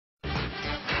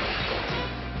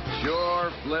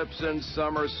Sure, flips and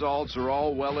somersaults are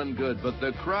all well and good, but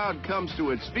the crowd comes to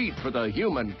its feet for the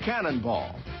human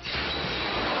cannonball.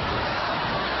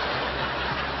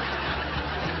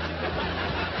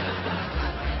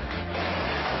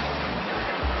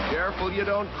 Careful you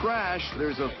don't crash.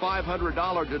 There's a $500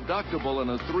 deductible and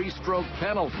a 3-stroke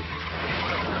penalty.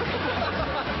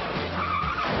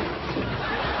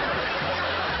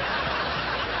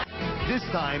 This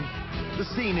time, the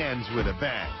scene ends with a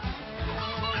bang.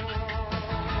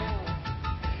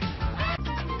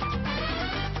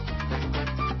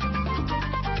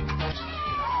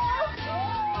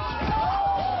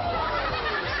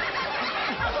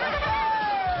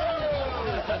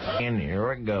 And here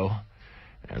we go.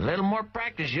 A little more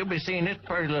practice, you'll be seeing this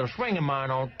pretty little swing of mine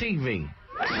on TV.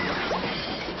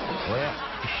 Well,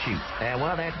 shoot.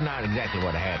 Well, that's not exactly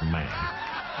what I had in mind.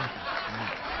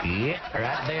 Yeah,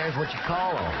 right there's what you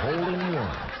call a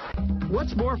hole-in-one.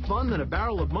 What's more fun than a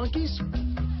barrel of monkeys?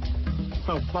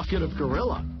 A bucket of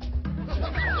gorilla.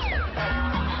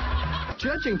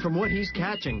 Judging from what he's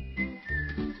catching,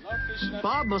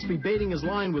 Bob must be baiting his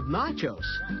line with nachos.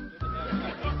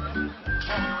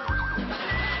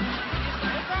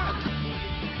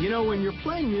 You know, when you're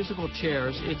playing musical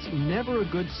chairs, it's never a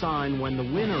good sign when the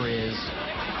winner is...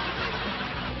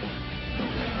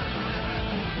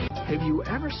 Have you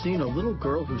ever seen a little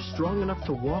girl who's strong enough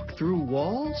to walk through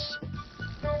walls?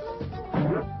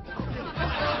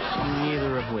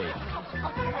 Neither have we.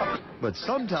 But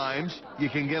sometimes you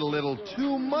can get a little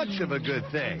too much of a good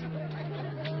thing.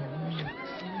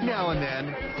 Now and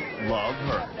then, love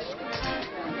hurts.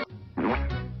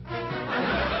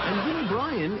 And Vinnie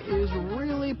Bryan is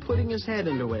really putting his head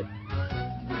into it.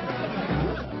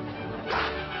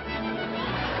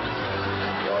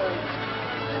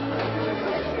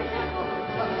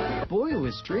 Boy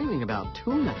was dreaming about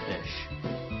tuna fish.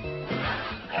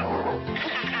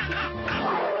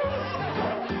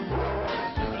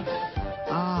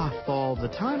 Ah, fall, the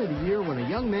time of the year when a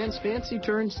young man's fancy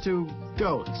turns to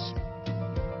goats.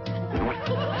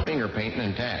 Finger painting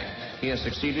and tag. He has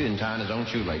succeeded in tying his own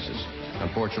shoelaces.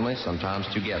 Unfortunately, sometimes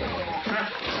together.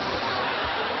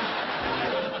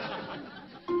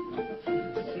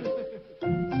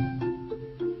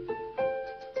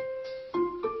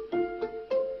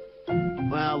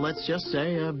 Well, let's just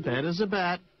say a bet is a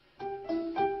bet.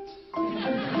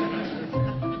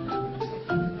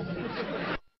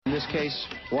 In this case,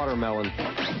 watermelon.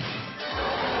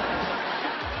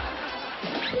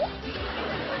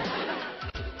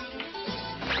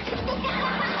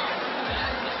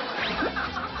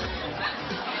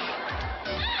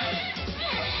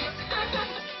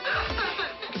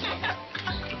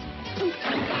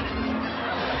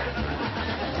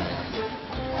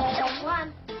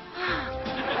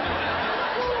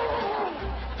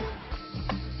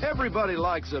 Everybody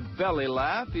likes a belly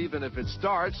laugh, even if it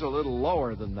starts a little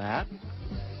lower than that. This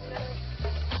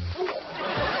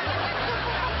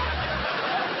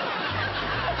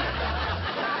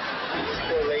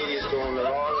poor lady's going the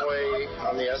wrong way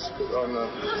on the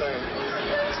thing.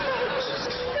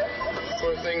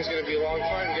 Poor thing's going to be a long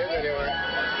time getting anywhere.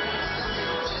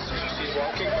 She's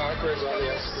walking backwards on the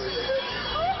escalator.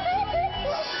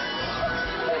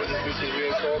 She's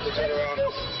being told to turn around.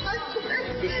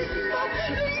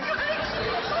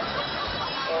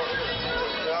 Oh,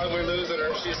 now we're losing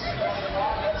her. She's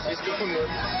doing it.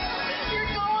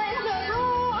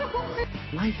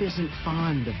 Life isn't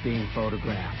fond of being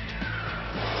photographed.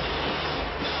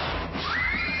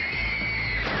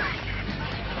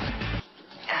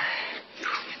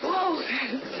 Whoa!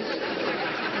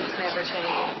 Never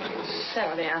change.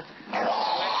 Settle down.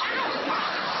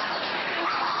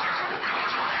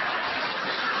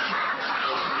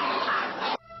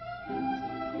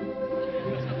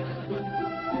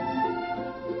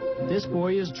 This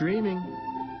boy is dreaming.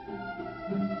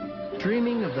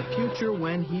 Dreaming of the future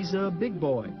when he's a big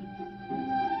boy.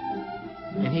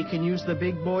 And he can use the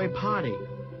big boy potty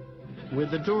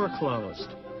with the door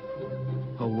closed,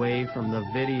 away from the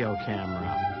video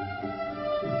camera.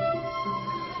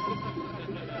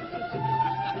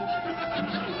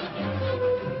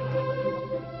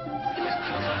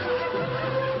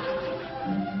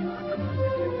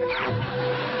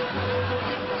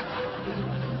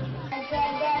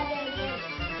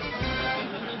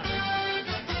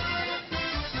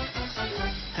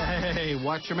 Hey,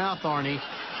 watch your mouth, Arnie,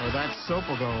 or that soap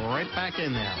will go right back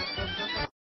in there.